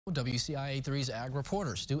WCIA3's Ag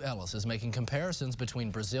reporter Stu Ellis is making comparisons between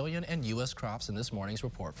Brazilian and U.S. crops in this morning's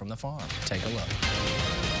report from the farm. Take a look.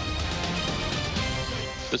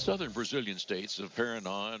 The southern Brazilian states of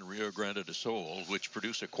Paraná and Rio Grande do Sul, which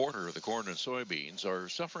produce a quarter of the corn and soybeans, are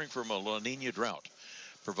suffering from a La Nina drought.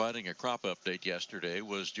 Providing a crop update yesterday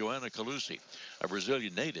was Joanna Calusi, a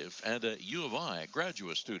Brazilian native and a U of I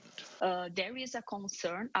graduate student. There is a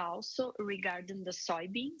concern also regarding the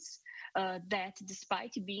soybeans that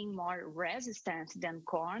despite being more resistant than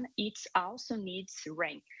corn, it also needs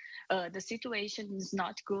rain. The situation is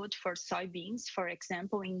not good for soybeans, for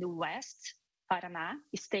example, in the west Paraná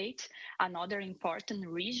state, another important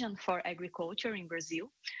region for agriculture in Brazil,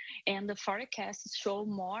 and the forecasts show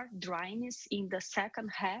more dryness in the second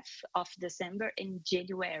half of December and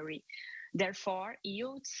January. Therefore,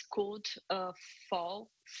 yields could fall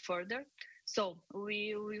further. So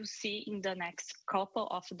we will see in the next couple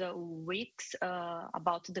of the weeks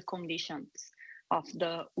about the conditions of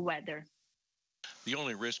the weather. The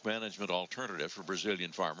only risk management alternative for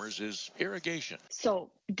Brazilian farmers is irrigation.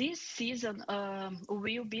 So this season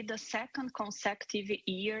will be the second consecutive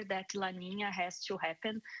year that La Nina has to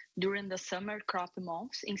happen during the summer crop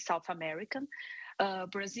months in South America.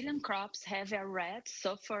 Brazilian crops have already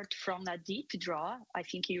suffered from a deep drought, I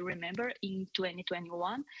think you remember, in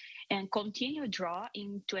 2021, and continued drought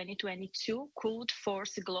in 2022 could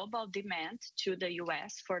force global demand to the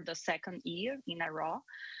US for the second year in a row.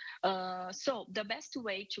 So the best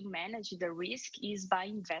way to manage the risk is by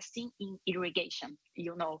investing in irrigation,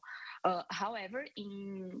 however,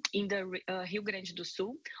 in the Rio Grande do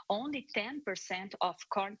Sul, only 10% of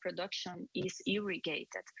corn production is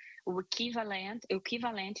irrigated,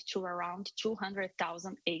 equivalent to around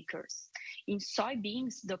 200,000 acres. In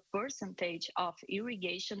soybeans, the percentage of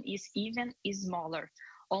irrigation is even smaller,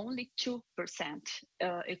 only 2%,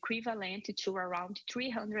 equivalent to around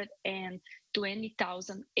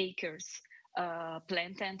 320,000 acres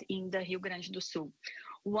planted in the Rio Grande do Sul.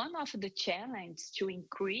 One of the challenges to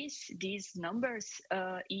increase these numbers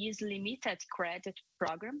is limited credit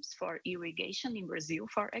programs for irrigation in Brazil,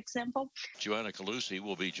 for example. Joanna Calusi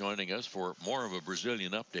will be joining us for more of a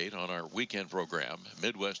Brazilian update on our weekend program,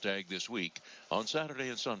 Midwest Ag This Week, on Saturday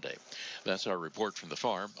and Sunday. That's our report from the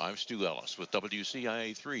farm. I'm Stu Ellis with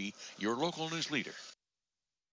WCIA 3, your local news leader.